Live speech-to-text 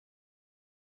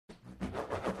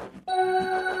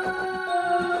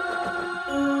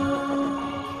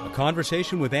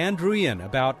Conversation with Andrew Ian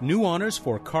about new honors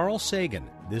for Carl Sagan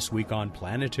this week on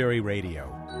Planetary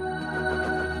Radio.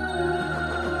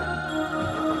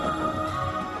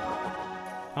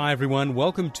 Hi, everyone.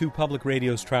 Welcome to Public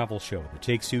Radio's travel show that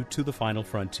takes you to the final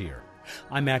frontier.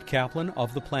 I'm Matt Kaplan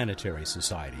of the Planetary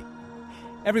Society.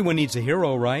 Everyone needs a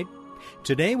hero, right?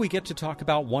 Today we get to talk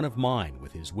about one of mine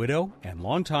with his widow and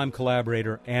longtime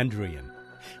collaborator, Andrew Ian.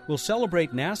 We'll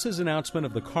celebrate NASA's announcement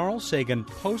of the Carl Sagan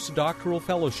Postdoctoral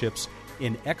Fellowships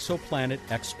in Exoplanet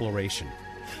Exploration.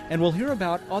 And we'll hear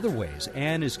about other ways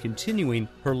Anne is continuing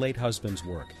her late husband's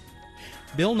work.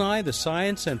 Bill Nye, the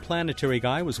science and planetary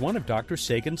guy, was one of Dr.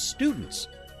 Sagan's students.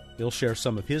 He'll share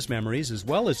some of his memories as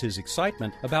well as his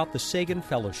excitement about the Sagan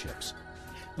Fellowships.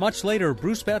 Much later,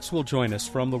 Bruce Betts will join us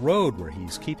from the road where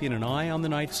he's keeping an eye on the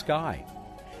night sky.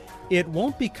 It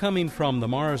won't be coming from the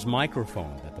Mars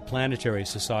microphone that the Planetary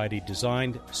Society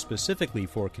designed specifically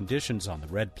for conditions on the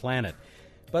Red Planet,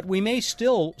 but we may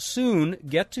still soon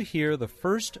get to hear the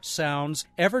first sounds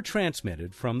ever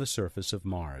transmitted from the surface of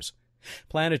Mars.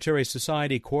 Planetary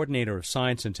Society Coordinator of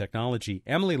Science and Technology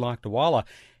Emily Lakdawalla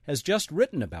has just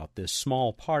written about this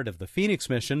small part of the Phoenix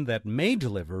mission that may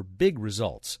deliver big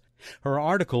results. Her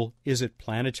article is at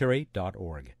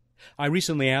planetary.org. I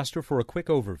recently asked her for a quick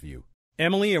overview.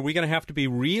 Emily, are we going to have to be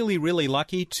really, really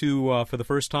lucky to, for the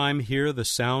first time, hear the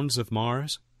sounds of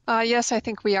Mars? Yes, I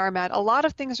think we are, Matt. A lot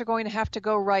of things are going to have to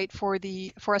go right for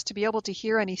us to be able to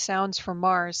hear any sounds from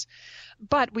Mars.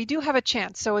 But we do have a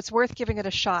chance, so it's worth giving it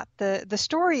a shot. The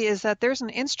story is that there's an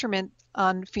instrument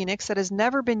on Phoenix that has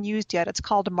never been used yet. It's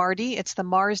called MARDI. It's the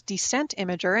Mars Descent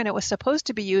Imager, and it was supposed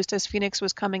to be used as Phoenix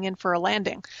was coming in for a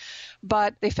landing.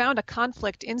 But they found a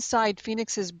conflict inside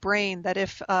Phoenix's brain that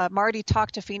if MARDI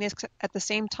talked to Phoenix at the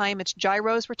same time its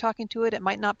gyros were talking to it, it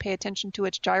might not pay attention to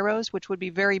its gyros, which would be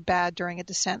very bad during a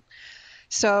descent.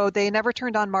 So they never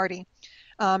turned on MARDI.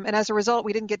 And as a result,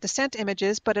 we didn't get descent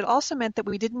images, but it also meant that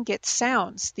we didn't get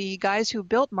sounds. The guys who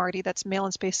built MARDI, that's Mail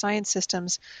and Space Science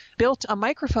Systems, built a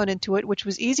microphone into it, which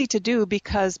was easy to do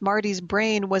because MARDI's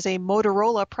brain was a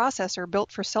Motorola processor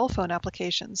built for cell phone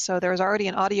applications. So there was already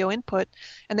an audio input,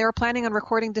 and they were planning on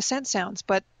recording descent sounds,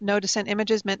 but no descent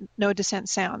images meant no descent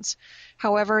sounds.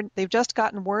 However, they've just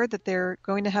gotten word that they're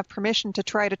going to have permission to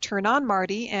try to turn on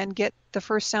MARDI and get the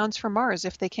first sounds from Mars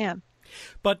if they can.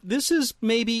 But this is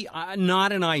maybe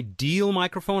not an ideal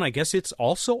microphone. I guess it's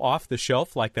also off the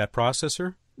shelf like that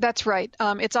processor? That's right.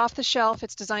 It's off the shelf.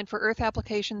 It's designed for Earth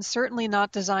applications, certainly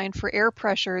not designed for air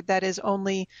pressure that is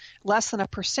only less than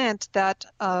 1% that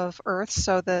of Earth,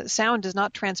 so the sound does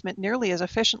not transmit nearly as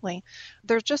efficiently.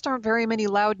 There just aren't very many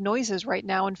loud noises right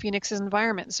now in Phoenix's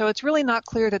environment, so it's really not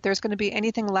clear that there's going to be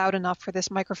anything loud enough for this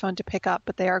microphone to pick up,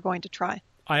 but they are going to try.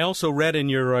 I also read in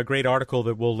your great article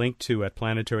that we'll link to at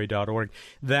planetary.org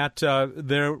that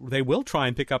they will try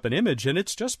and pick up an image, and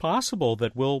it's just possible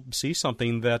that we'll see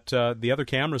something that the other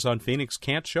cameras on Phoenix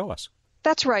can't show us.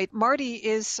 That's right. MARDI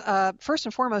is, first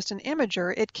and foremost, an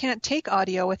imager. It can't take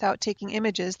audio without taking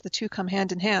images. The two come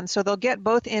hand in hand. So they'll get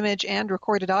both image and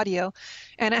recorded audio.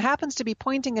 And it happens to be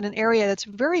pointing in an area that's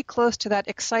very close to that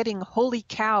exciting Holy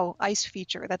Cow ice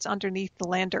feature that's underneath the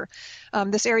lander.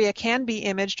 This area can be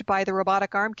imaged by the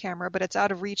robotic arm camera, but it's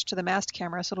out of reach to the mast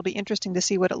camera. So it'll be interesting to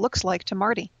see what it looks like to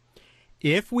MARDI.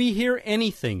 If we hear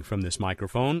anything from this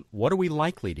microphone, what are we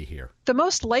likely to hear? The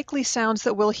most likely sounds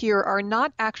that we'll hear are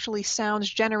not actually sounds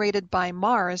generated by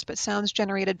Mars, but sounds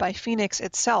generated by Phoenix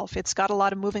itself. It's got a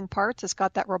lot of moving parts. It's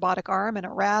got that robotic arm and a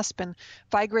rasp and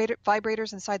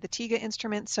vibrators inside the TIGA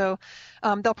instrument. So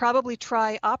they'll probably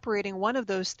try operating one of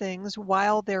those things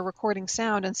while they're recording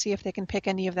sound and see if they can pick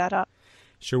any of that up.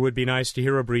 Sure would be nice to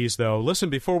hear a breeze, though.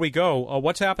 Listen, before we go,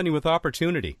 what's happening with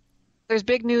Opportunity? There's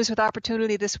big news with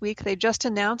Opportunity this week. They just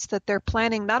announced that they're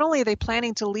planning, not only are they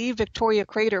planning to leave Victoria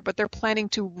Crater, but they're planning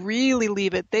to really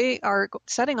leave it. They are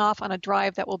setting off on a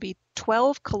drive that will be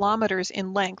 12 kilometers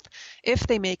in length, if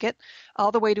they make it,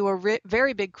 all the way to a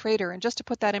very big crater. And just to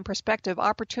put that in perspective,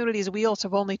 Opportunity's wheels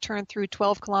have only turned through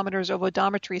 12 kilometers of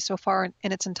odometry so far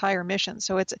in its entire mission.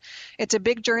 So it's a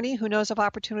big journey. Who knows if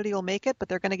Opportunity will make it, but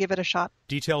they're going to give it a shot.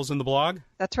 Details in the blog?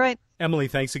 That's right. Emily,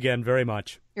 thanks again very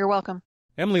much. You're welcome.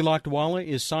 Emily Lakdawalla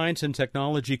is Science and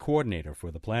Technology Coordinator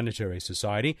for the Planetary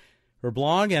Society. Her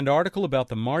blog and article about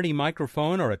the MARDI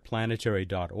microphone are at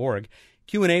planetary.org.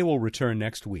 Q&A will return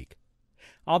next week.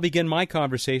 I'll begin my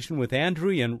conversation with Andrew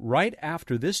Ian right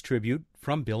after this tribute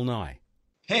from Bill Nye.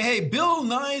 Hey, Bill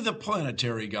Nye, the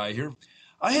planetary guy here.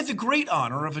 I had the great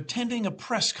honor of attending a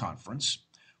press conference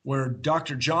where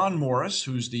Dr. John Morris,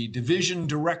 who's the Division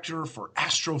Director for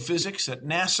Astrophysics at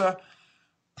NASA,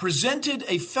 presented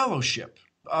a fellowship,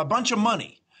 a bunch of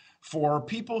money, for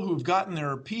people who've gotten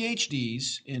their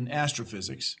PhDs in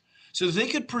astrophysics so that they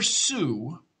could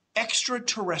pursue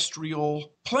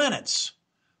extraterrestrial planets,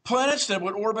 planets that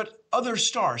would orbit other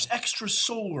stars,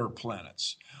 extrasolar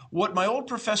planets, what my old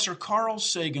professor Carl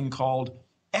Sagan called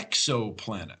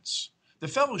exoplanets. The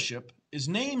fellowship is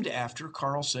named after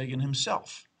Carl Sagan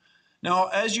himself. Now,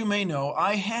 as you may know,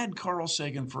 I had Carl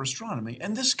Sagan for astronomy,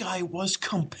 and this guy was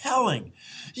compelling.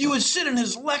 You would sit in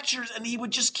his lectures, and he would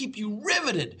just keep you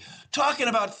riveted, talking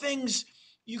about things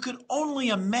you could only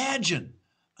imagine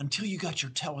until you got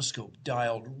your telescope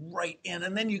dialed right in,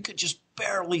 and then you could just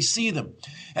barely see them.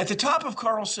 At the top of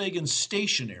Carl Sagan's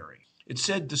stationery, it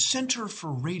said the Center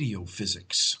for Radio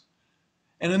Physics.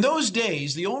 And in those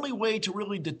days, the only way to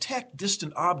really detect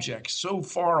distant objects so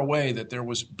far away that there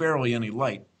was barely any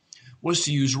light was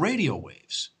to use radio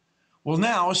waves. Well,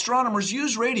 now astronomers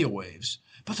use radio waves,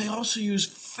 but they also use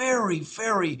very,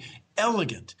 very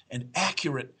elegant and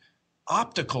accurate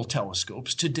optical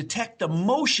telescopes to detect the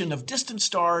motion of distant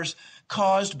stars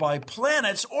caused by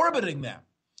planets orbiting them.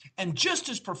 And just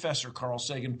as Professor Carl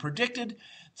Sagan predicted,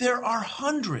 there are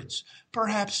hundreds,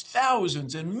 perhaps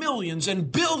thousands and millions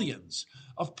and billions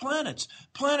of planets.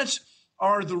 Planets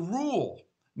are the rule,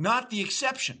 not the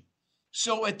exception.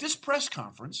 So at this press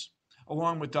conference,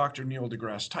 along with Dr. Neil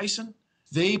deGrasse Tyson,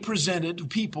 they presented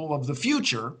people of the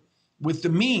future with the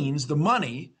means, the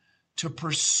money, to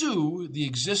pursue the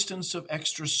existence of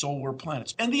extrasolar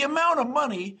planets. And the amount of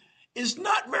money is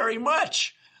not very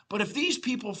much. But if these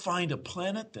people find a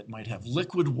planet that might have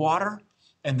liquid water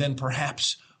and then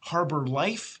perhaps harbor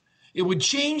life, it would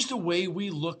change the way we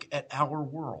look at our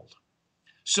world.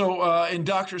 So in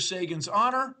Dr. Sagan's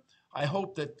honor, I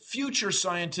hope that future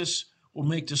scientists will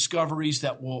make discoveries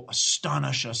that will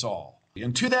astonish us all.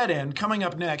 And to that end, coming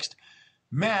up next,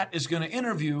 Matt is going to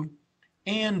interview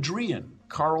Ann Druyan,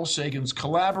 Carl Sagan's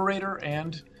collaborator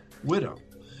and widow.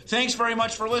 Thanks very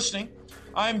much for listening.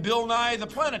 I'm Bill Nye, the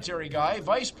Planetary Guy,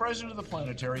 Vice President of the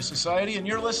Planetary Society, and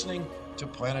you're listening to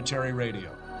Planetary Radio.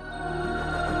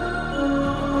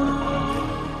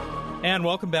 And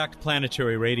welcome back to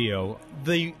Planetary Radio.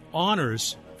 The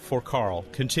honors for Carl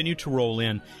continue to roll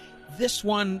in. This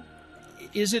one,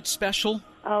 is it special?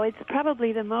 Oh, it's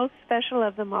probably the most special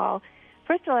of them all.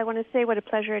 First of all, I want to say what a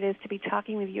pleasure it is to be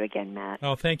talking with you again, Matt.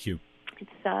 Oh, thank you.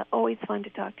 It's always fun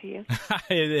to talk to you.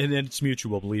 And it's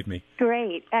mutual, believe me.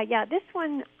 Great. Yeah, this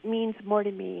one means more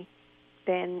to me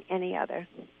than any other.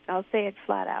 I'll say it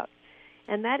flat out.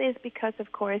 And that is because,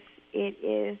 of course, it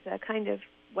is a kind of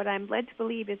what I'm led to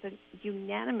believe is a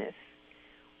unanimous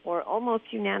or almost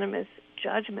unanimous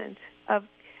judgment of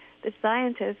the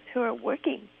scientists who are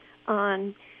working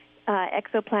on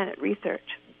exoplanet research.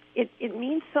 It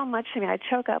means so much to me. I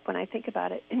choke up when I think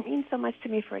about it. It means so much to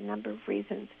me for a number of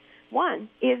reasons. One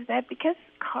is that because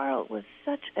Carl was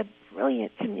such a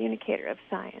brilliant communicator of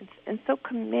science and so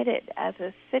committed as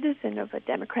a citizen of a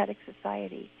democratic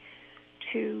society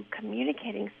to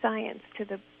communicating science to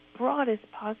the broadest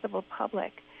possible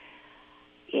public,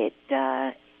 it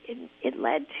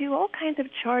led to all kinds of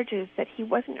charges that he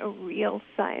wasn't a real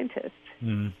scientist.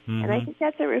 Mm-hmm. And I think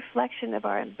that's a reflection of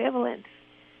our ambivalence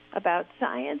about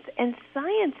science and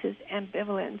science's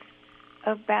ambivalence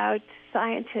about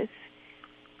scientists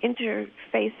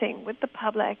interfacing with the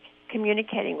public,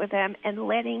 communicating with them, and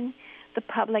letting the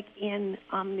public in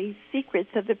on the secrets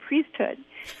of the priesthood.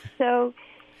 So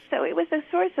it was a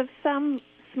source of some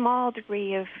small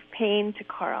degree of pain to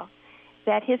Carl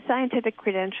that his scientific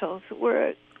credentials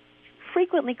were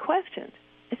frequently questioned,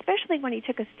 especially when he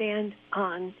took a stand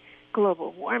on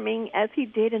global warming, as he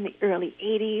did in the early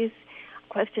 80s,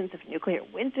 questions of nuclear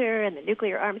winter and the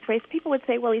nuclear arms race. People would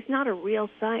say, well, he's not a real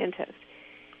scientist.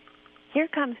 Here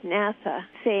comes NASA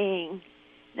saying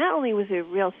not only was he a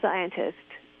real scientist,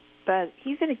 but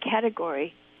he's in a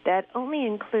category that only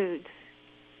includes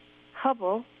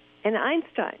Hubble and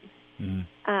Einstein.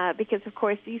 Because, of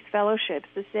course, these fellowships,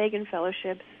 the Sagan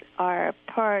fellowships, are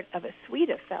part of a suite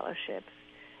of fellowships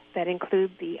that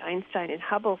include the Einstein and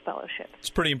Hubble fellowships. It's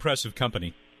pretty impressive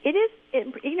company. It is.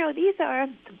 These are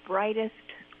the brightest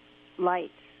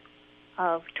lights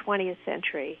of 20th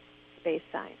century space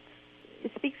science.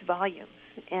 It speaks volumes,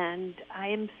 and I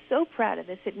am so proud of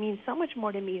this. It means so much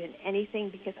more to me than anything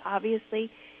because,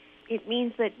 obviously, it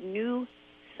means that new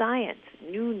science,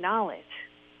 new knowledge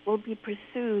will be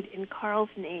pursued in Carl's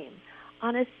name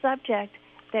on a subject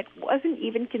that wasn't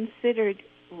even considered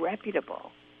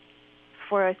reputable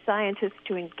for a scientist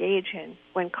to engage in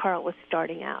when Carl was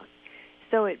starting out.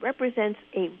 So it represents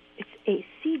a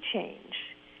sea change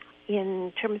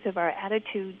in terms of our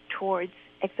attitude towards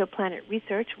exoplanet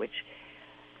research, which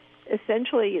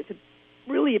essentially is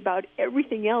really about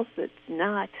everything else that's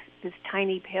not this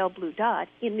tiny pale blue dot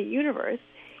in the universe.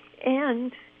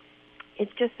 And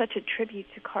it's just such a tribute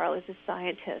to Carl as a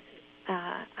scientist.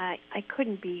 I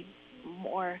couldn't be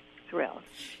more thrilled.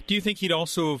 Do you think he'd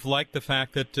also have liked the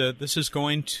fact that this is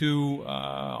going to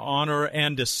honor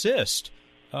and assist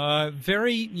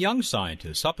very young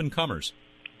scientists, up-and-comers?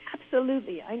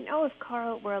 Absolutely. I know if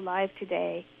Carl were alive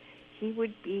today, he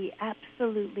would be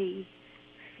absolutely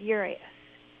furious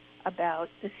about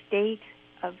the state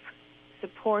of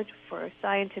support for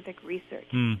scientific research.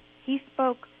 He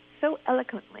spoke so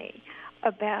eloquently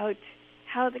about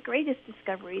how the greatest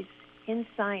discoveries in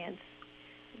science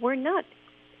were not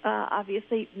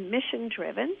obviously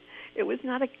mission-driven. It was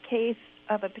not a case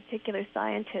of a particular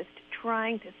scientist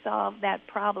trying to solve that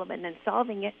problem and then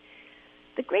solving it.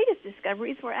 The greatest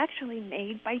discoveries were actually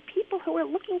made by people who were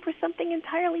looking for something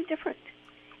entirely different,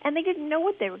 and they didn't know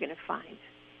what they were going to find.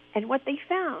 And what they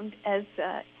found, as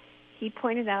he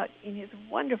pointed out in his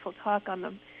wonderful talk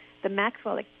on the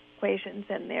Maxwell equations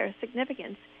and their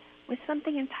significance, was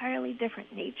something entirely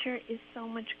different. Nature is so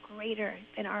much greater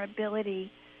than our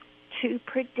ability to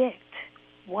predict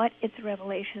what its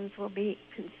revelations will be.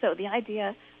 And so the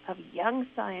idea of young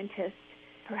scientists,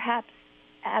 perhaps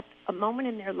at a moment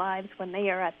in their lives when they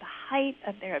are at the height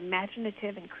of their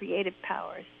imaginative and creative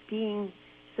powers, being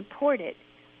supported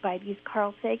by these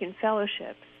Carl Sagan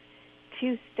fellowships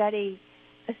to study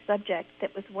a subject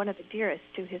that was one of the dearest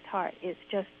to his heart is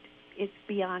just, it's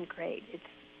beyond great.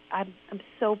 I'm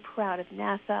so proud of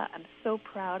NASA. I'm so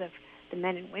proud of the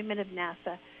men and women of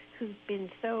NASA who've been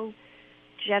so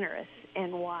generous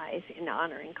and wise in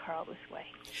honoring Carl this way.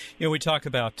 You know, we talk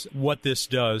about what this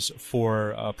does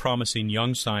for promising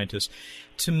young scientists.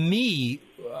 To me,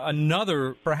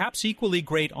 another, perhaps equally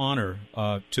great honor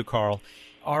to Carl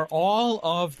are all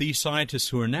of the scientists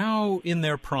who are now in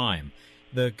their prime,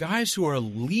 the guys who are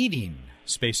leading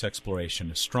space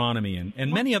exploration, astronomy,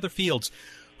 and many other fields,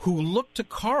 who look to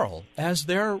Carl as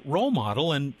their role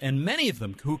model, and many of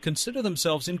them who consider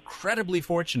themselves incredibly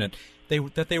fortunate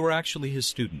that they were actually his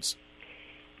students.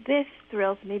 This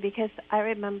thrills me because I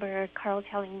remember Carl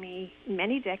telling me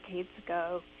many decades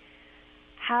ago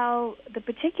how the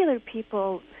particular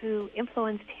people who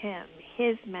influenced him,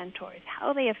 his mentors,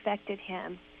 how they affected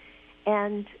him.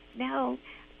 And now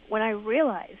when I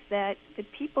realize that the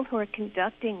people who are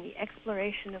conducting the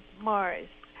exploration of Mars,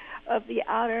 of the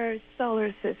outer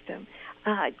solar system,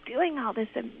 doing all this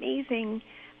amazing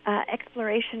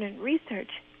exploration and research,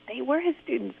 they were his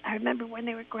students. I remember when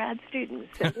they were grad students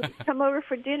and they would come over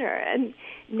for dinner, and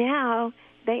now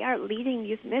they are leading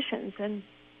these missions. And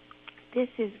this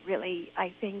is really,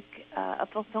 I think, a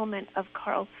fulfillment of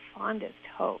Carl's fondest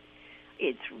hope.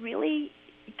 It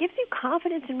gives you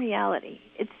confidence in reality.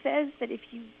 It says that if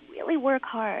you really work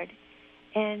hard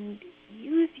and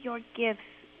use your gifts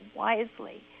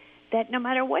wisely, that no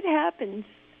matter what happens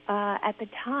at the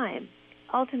time,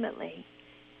 ultimately,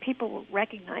 people will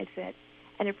recognize it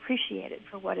and appreciate it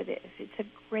for what it is.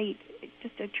 It's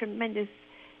just a tremendous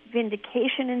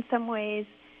vindication in some ways,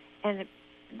 and a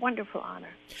wonderful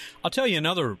honor. I'll tell you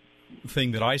another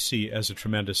thing that I see as a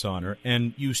tremendous honor,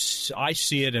 and I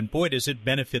see it, and boy, does it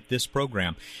benefit this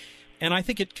program. And I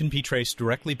think it can be traced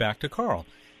directly back to Carl.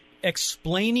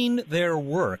 Explaining their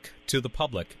work to the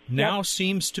public now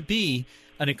seems to be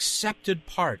an accepted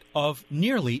part of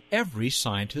nearly every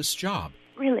scientist's job.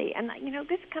 Really, and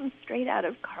this comes straight out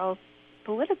of Carl's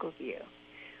political view,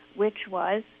 which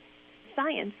was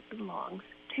science belongs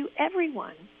to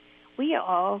everyone. We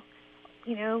all,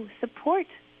 support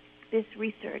this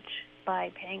research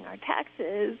by paying our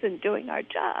taxes and doing our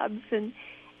jobs, and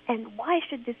why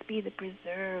should this be the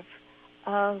preserve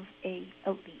of a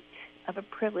elite, of a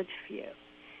privileged few?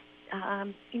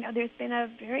 There's been a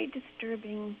very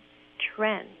disturbing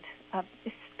trend,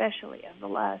 especially of the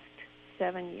last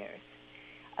 7 years,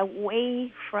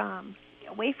 away from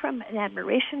an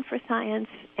admiration for science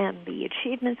and the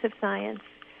achievements of science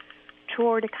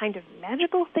toward a kind of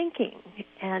magical thinking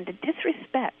and a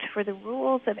disrespect for the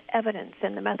rules of evidence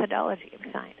and the methodology of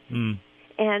science.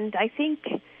 And I think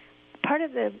part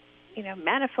of the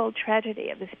manifold tragedy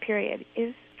of this period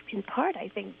is in part, I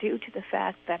think, due to the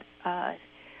fact that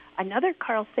another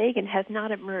Carl Sagan has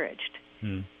not emerged,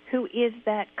 who is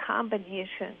that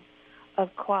combination of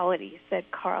qualities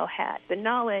that Carl had: the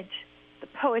knowledge, the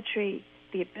poetry,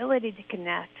 the ability to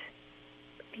connect,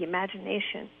 the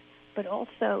imagination, but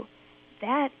also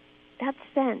that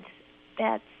sense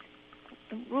that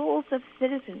the rules of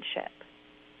citizenship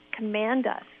command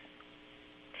us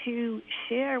to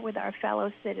share with our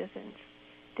fellow citizens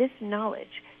this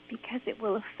knowledge, because it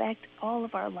will affect all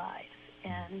of our lives.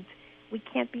 And we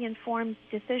can't be informed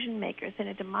decision makers in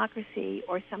a democracy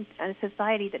or a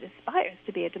society that aspires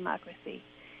to be a democracy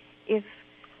if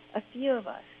a few of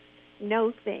us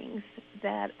know things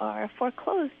that are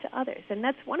foreclosed to others. And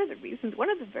that's one of the reasons, one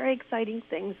of the very exciting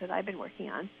things that I've been working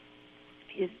on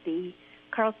is the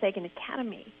Carl Sagan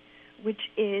Academy, which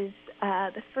is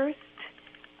the first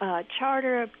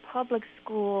charter public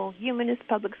school, humanist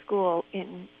public school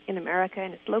in America,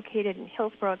 and it's located in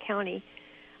Hillsborough County,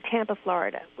 Tampa,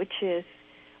 Florida, which is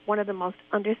one of the most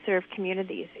underserved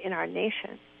communities in our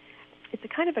nation. It's a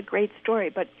kind of a great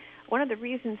story, but one of the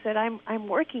reasons that I'm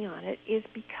working on it is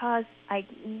because I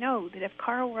know that if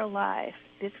Carl were alive,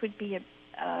 this would be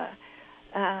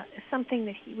something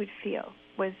that he would feel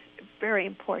was very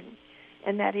important,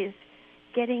 and that is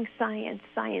getting science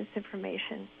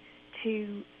information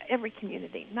to every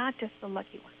community, not just the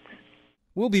lucky ones.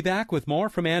 We'll be back with more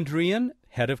from Ann Druyan,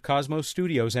 head of Cosmos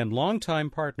Studios and longtime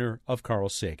partner of Carl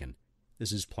Sagan.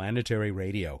 This is Planetary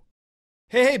Radio.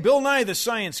 Hey, Bill Nye the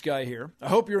Science Guy here. I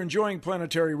hope you're enjoying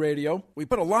Planetary Radio. We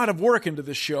put a lot of work into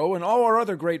this show and all our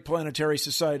other great Planetary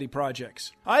Society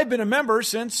projects. I've been a member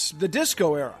since the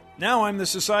disco era. Now I'm the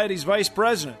Society's vice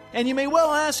president. And you may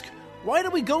well ask, why do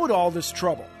we go to all this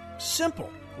trouble? Simple.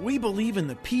 We believe in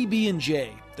the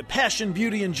PB&J, the passion,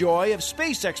 beauty, and joy of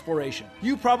space exploration.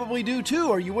 You probably do too,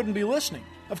 or you wouldn't be listening.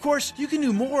 Of course, you can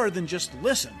do more than just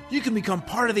listen. You can become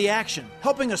part of the action,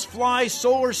 helping us fly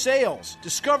solar sails,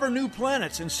 discover new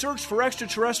planets, and search for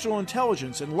extraterrestrial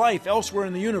intelligence and life elsewhere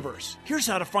in the universe. Here's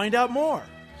how to find out more.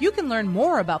 You can learn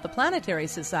more about the Planetary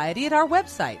Society at our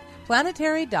website,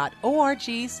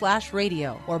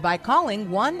 planetary.org/radio, or by calling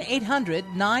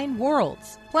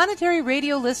 1-800-9-WORLDS. Planetary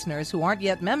Radio listeners who aren't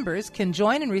yet members can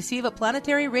join and receive a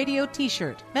Planetary Radio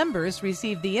t-shirt. Members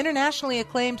receive the internationally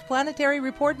acclaimed Planetary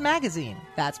Report magazine.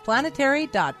 That's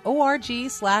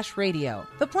planetary.org/radio.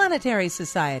 The Planetary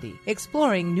Society,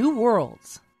 exploring new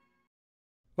worlds.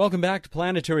 Welcome back to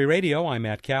Planetary Radio. I'm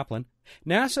Matt Kaplan.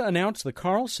 NASA announced the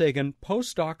Carl Sagan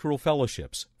Postdoctoral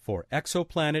Fellowships for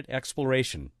Exoplanet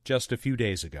Exploration just a few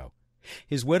days ago.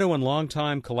 His widow and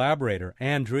longtime collaborator,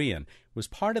 Ann Druyan, was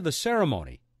part of the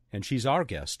ceremony, and she's our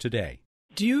guest today.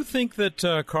 Do you think that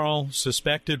Carl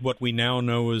suspected what we now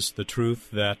know is the truth,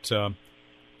 that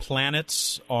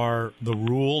planets are the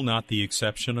rule, not the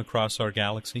exception, across our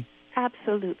galaxy?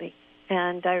 Absolutely.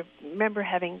 And I remember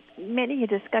having many a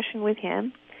discussion with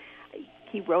him.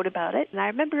 He wrote about it. And I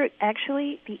remember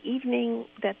actually the evening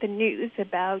that the news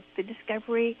about the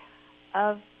discovery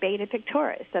of Beta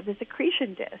Pictoris, of this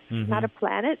accretion disk, not a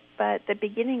planet, but the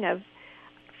beginning of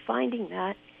finding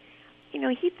that,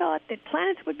 he thought that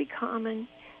planets would be common,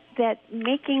 that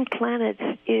making planets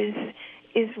is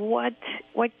what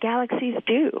galaxies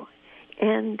do.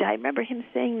 And I remember him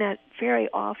saying that very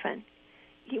often.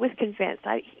 He was convinced.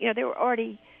 There were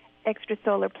already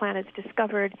extrasolar planets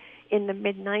discovered in the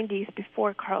mid-'90s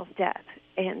before Carl's death,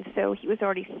 and so he was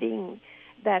already seeing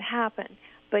that happen.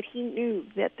 But he knew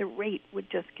that the rate would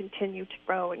just continue to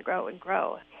grow and grow and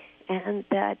grow, and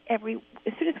that as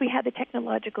soon as we had the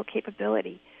technological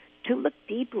capability to look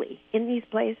deeply in these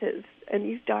places and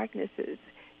these darknesses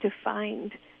to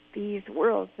find these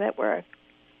worlds that were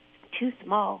too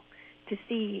small to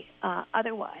see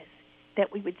otherwise,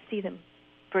 that we would see them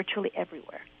virtually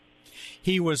everywhere.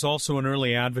 He was also an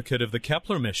early advocate of the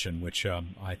Kepler mission, which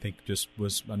I think just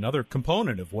was another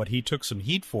component of what he took some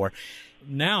heat for.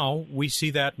 Now we see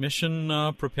that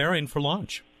mission preparing for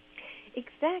launch.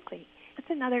 Exactly. That's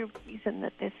another reason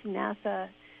that this NASA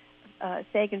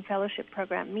Sagan Fellowship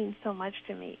Program means so much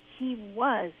to me. He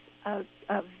was a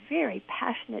very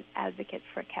passionate advocate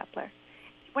for Kepler.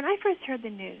 When I first heard the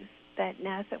news that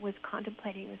NASA was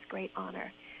contemplating this great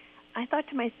honor, I thought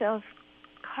to myself,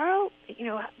 Carl,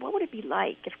 what would it be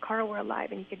like if Carl were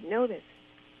alive and he could know this?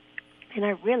 And I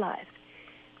realized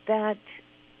that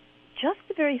just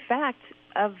the very fact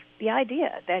of the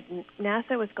idea that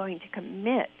NASA was going to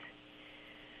commit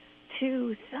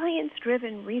to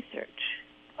science-driven research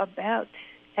about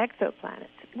exoplanets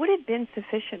would have been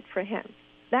sufficient for him.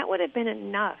 That would have been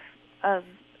enough of,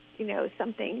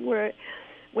 something where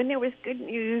when there was good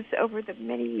news over the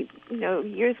many,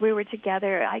 years we were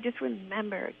together, I just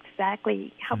remember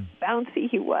exactly how bouncy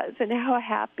he was and how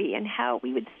happy and how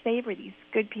we would savor these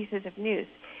good pieces of news.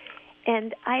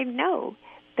 And I know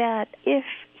that if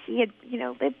he had,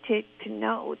 lived to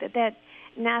know that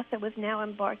NASA was now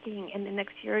embarking in the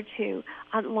next year or two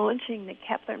on launching the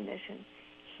Kepler mission,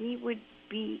 he would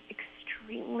be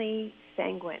extremely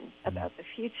sanguine about the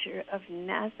future of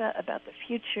NASA, about the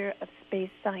future of space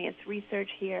science research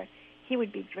here. He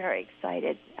would be very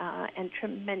excited and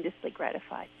tremendously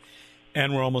gratified.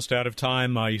 And we're almost out of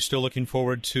time. Are you still looking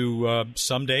forward to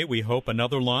someday, we hope,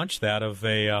 another launch, that of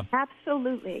a...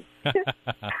 Absolutely.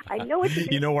 I know what you're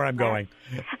You know where I'm going.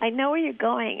 I know where you're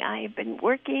going. I've been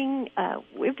working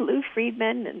with Lou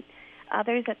Friedman and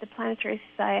others at the Planetary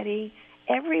Society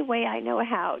every way I know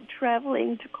how,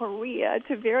 traveling to Korea,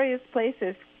 to various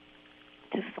places,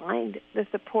 to find the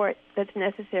support that's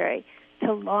necessary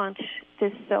to launch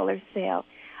this solar sail.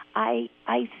 I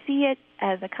see it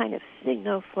as a kind of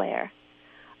signal flare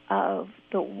of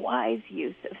the wise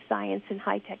use of science and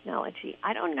high technology.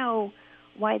 I don't know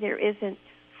why there isn't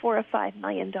 $4 or $5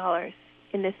 million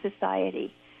in this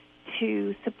society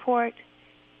to support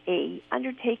a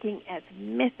undertaking as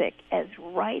mythic as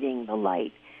riding the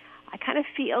light. I kind of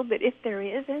feel that if there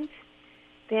isn't,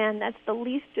 then that's the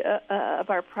least of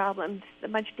our problems. The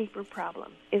much deeper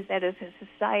problem is that as a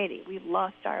society, we've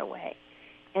lost our way.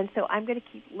 And so I'm going to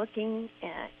keep looking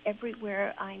at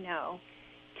everywhere I know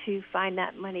to find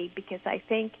that money, because I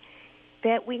think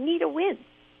that we need a win.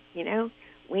 You know,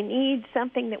 we need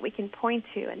something that we can point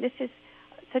to. And this is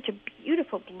such a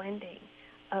beautiful blending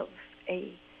of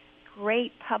a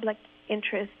great public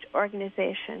interest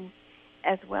organization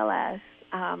as well as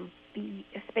the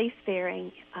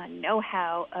spacefaring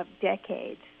know-how of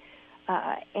decades,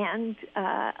 and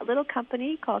a little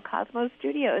company called Cosmos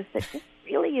Studios that just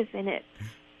really is in it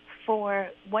for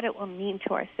what it will mean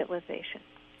to our civilization.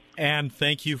 And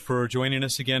thank you for joining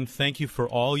us again. Thank you for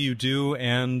all you do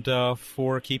and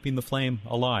for keeping the flame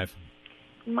alive.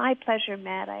 My pleasure,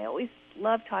 Matt. I always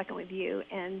love talking with you,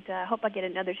 and hope I get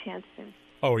another chance soon.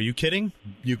 Oh, are you kidding?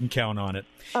 You can count on it.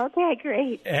 Okay,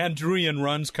 great. Ann Druyan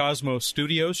runs Cosmos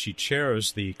Studios. She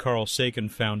chairs the Carl Sagan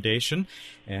Foundation,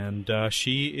 and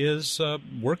she is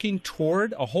working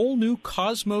toward a whole new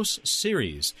Cosmos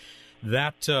series.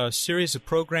 That series of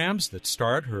programs that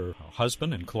starred her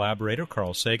husband and collaborator,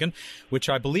 Carl Sagan, which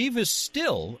I believe is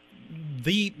still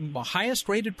the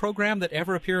highest-rated program that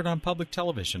ever appeared on public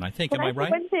television, I think. Am I right?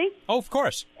 One thing? Oh, of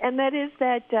course. And that is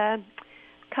that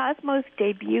Cosmos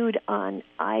debuted on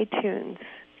iTunes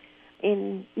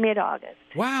in mid-August.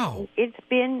 Wow. It's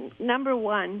been number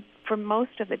one for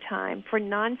most of the time for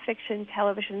nonfiction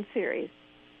television series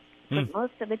for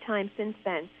most of the time since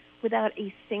then, without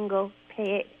a single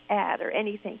paid ad or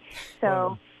anything. So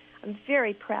wow. I'm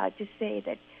very proud to say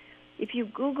that if you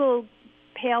Google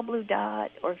Pale Blue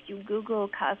Dot or if you Google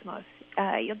Cosmos,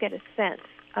 you'll get a sense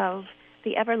of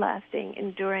the everlasting,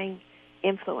 enduring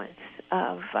influence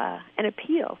of an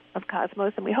appeal of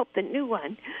Cosmos, and we hope the new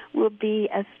one will be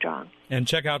as strong. And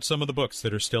check out some of the books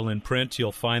that are still in print.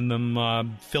 You'll find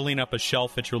them filling up a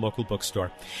shelf at your local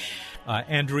bookstore.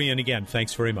 Ann Druyan, again,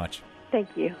 thanks very much. Thank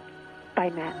you. Bye,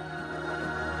 Matt.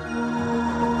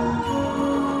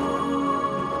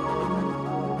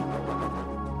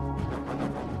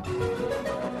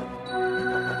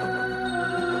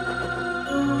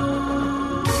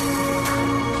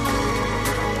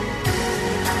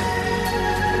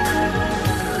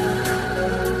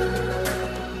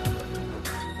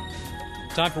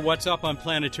 Time for What's Up on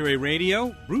Planetary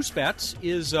Radio. Bruce Betts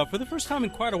is, for the first time in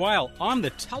quite a while, on the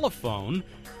telephone,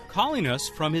 calling us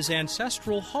from his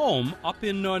ancestral home up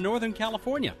in Northern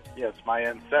California. Yes, my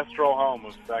ancestral home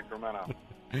of Sacramento.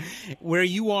 Where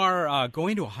you are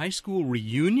going to a high school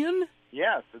reunion?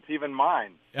 Yes, it's even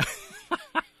mine.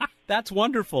 That's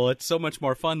wonderful. It's so much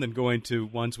more fun than going to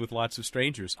ones with lots of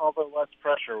strangers. Although less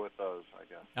pressure with those, I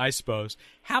guess. I suppose.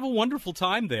 Have a wonderful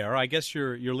time there. I guess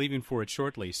you're leaving for it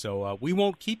shortly, so we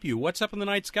won't keep you. What's up in the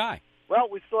night sky? Well,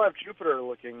 we still have Jupiter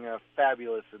looking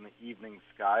fabulous in the evening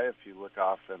sky. If you look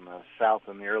off in the south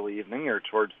in the early evening or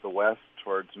towards the west,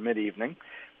 towards mid-evening,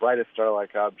 brightest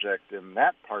star-like object in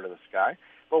that part of the sky.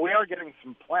 But we are getting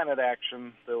some planet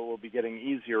action that will be getting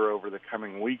easier over the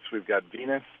coming weeks. We've got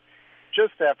Venus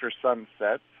just after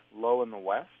sunset, low in the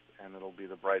west, and it'll be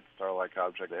the bright star-like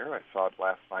object there. I saw it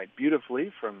last night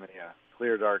beautifully from the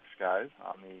clear, dark skies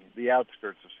on the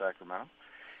outskirts of Sacramento.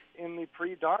 In the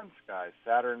pre-dawn sky,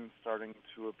 Saturn starting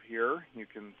to appear. You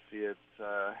can see it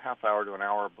half hour to an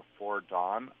hour before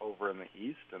dawn over in the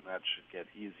east, and that should get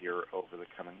easier over the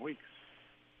coming weeks.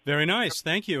 Very nice.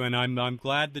 Thank you, and I'm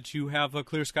glad that you have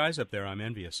clear skies up there. I'm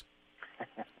envious.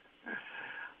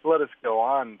 Let us go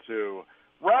on to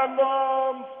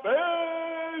Random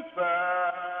Space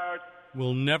Fact.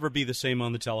 We'll never be the same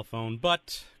on the telephone,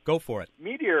 but go for it.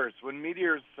 Meteors. When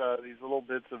meteors, these little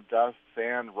bits of dust,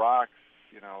 sand, rocks,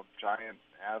 giant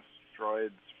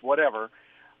asteroids, whatever,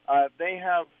 they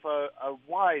have a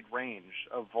wide range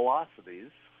of velocities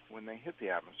when they hit the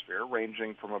atmosphere,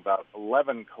 ranging from about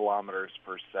 11 kilometers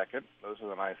per second. Those are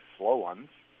the nice slow ones,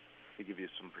 to give you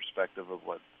some perspective of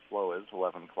what slow is,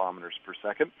 11 kilometers per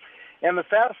second. And the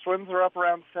fast ones are up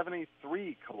around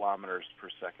 73 kilometers per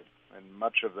second. And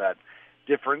much of that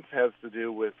difference has to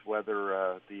do with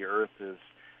whether the Earth is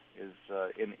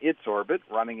in its orbit,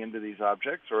 running into these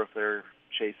objects, or if they're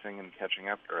chasing and catching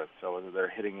up to Earth. So whether they're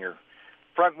hitting your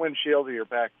front windshield or your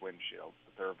back windshield.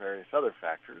 But there are various other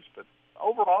factors. But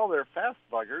overall, they're fast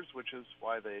buggers, which is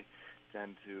why they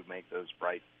tend to make those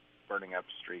bright, burning up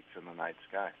streaks in the night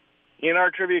sky. In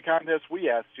our trivia contest, we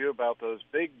asked you about those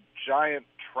big, giant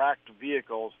tracked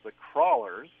vehicles, the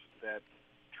crawlers, that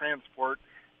transport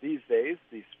these days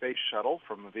the space shuttle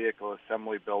from the vehicle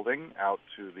assembly building out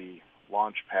to the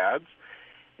launch pads.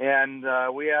 And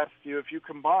we asked you, if you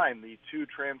combine the two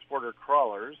transporter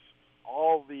crawlers,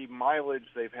 all the mileage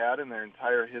they've had in their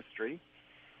entire history,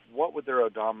 what would their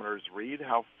odometers read?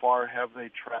 How far have they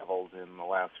traveled in the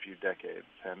last few decades?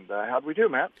 And how'd we do,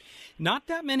 Matt? Not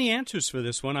that many answers for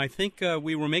this one. I think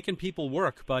we were making people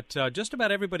work, but just about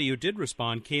everybody who did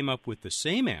respond came up with the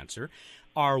same answer.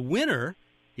 Our winner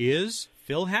is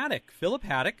Philip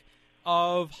Haddock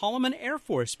of Holloman Air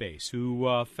Force Base,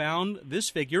 who found this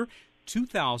figure,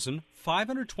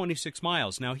 2,526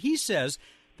 miles. Now, he says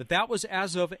that was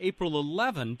as of April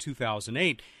 11,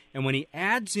 2008. And when he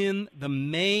adds in the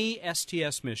May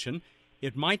STS mission,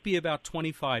 it might be about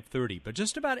 2530. But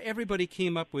just about everybody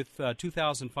came up with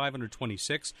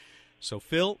 2,526. So,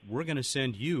 Phil, we're going to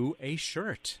send you a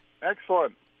shirt.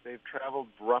 Excellent. They've traveled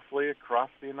roughly across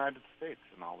the United States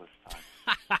in all this time.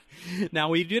 Now,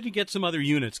 we did get some other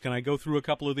units. Can I go through a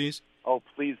couple of these? Oh,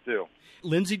 please do.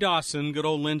 Lindsay Dawson, good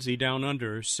old Lindsay down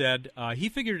under, said he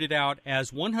figured it out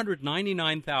as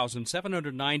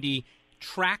 199,790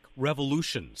 track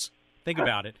revolutions. Think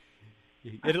about it.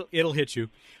 It'll hit you.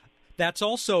 That's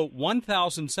also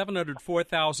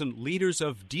 1,704,000 liters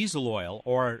of diesel oil,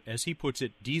 or as he puts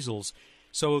it, diesels.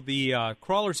 So the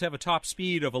crawlers have a top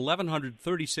speed of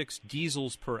 1,136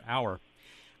 diesels per hour.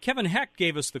 Kevin Heck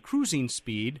gave us the cruising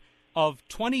speed of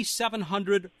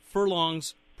 2,700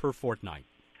 furlongs per fortnight.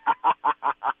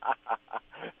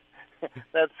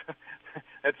 That's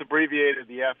abbreviated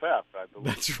the FF, I believe.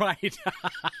 That's right.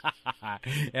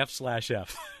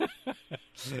 F/F.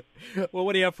 Well,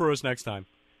 what do you have for us next time?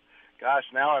 Gosh,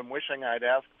 now I'm wishing I'd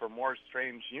ask for more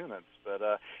strange units, but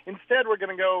instead we're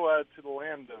going to go to the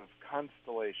land of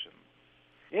constellations.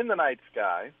 In the night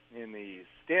sky, in the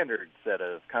standard set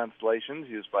of constellations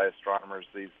used by astronomers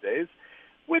these days,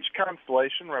 which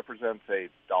constellation represents a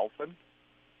dolphin?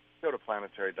 Go to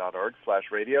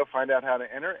planetary.org/radio, find out how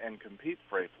to enter, and compete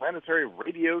for a Planetary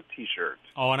Radio T-shirt.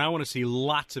 Oh, and I want to see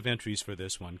lots of entries for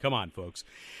this one. Come on, folks.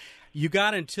 You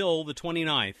got until the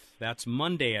 29th. That's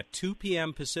Monday at 2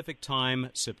 p.m. Pacific Time,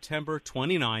 September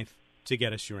 29th, to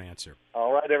get us your answer.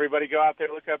 All right, everybody, go out there,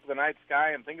 look up the night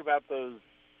sky, and think about those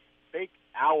fake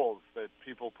owls that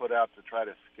people put out to try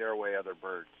to scare away other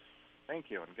birds. Thank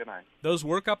you, and good night. Those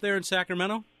work up there in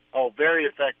Sacramento? Oh, very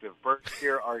effective. Birds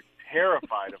here are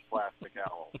terrified of plastic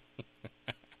owls.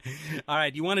 All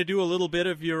right, you want to do a little bit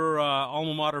of your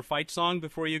alma mater fight song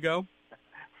before you go?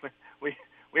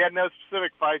 We had no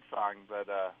specific fight song, but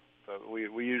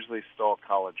we usually stole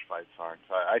college fight songs.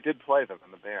 I did play them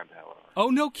in the band, however. Oh,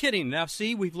 no kidding. Now,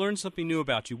 see, we've learned something new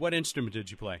about you. What instrument did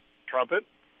you play? Trumpet.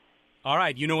 All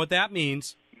right, you know what that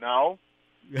means. No.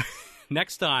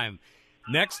 Next time,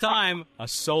 a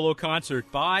solo concert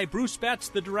by Bruce Betts,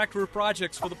 the Director of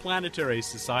Projects for the Planetary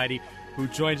Society, who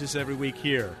joins us every week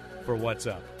here for What's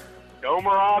Up. Go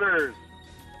Marauders!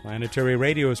 Planetary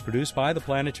Radio is produced by the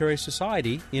Planetary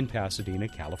Society in Pasadena,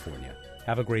 California.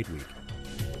 Have a great week.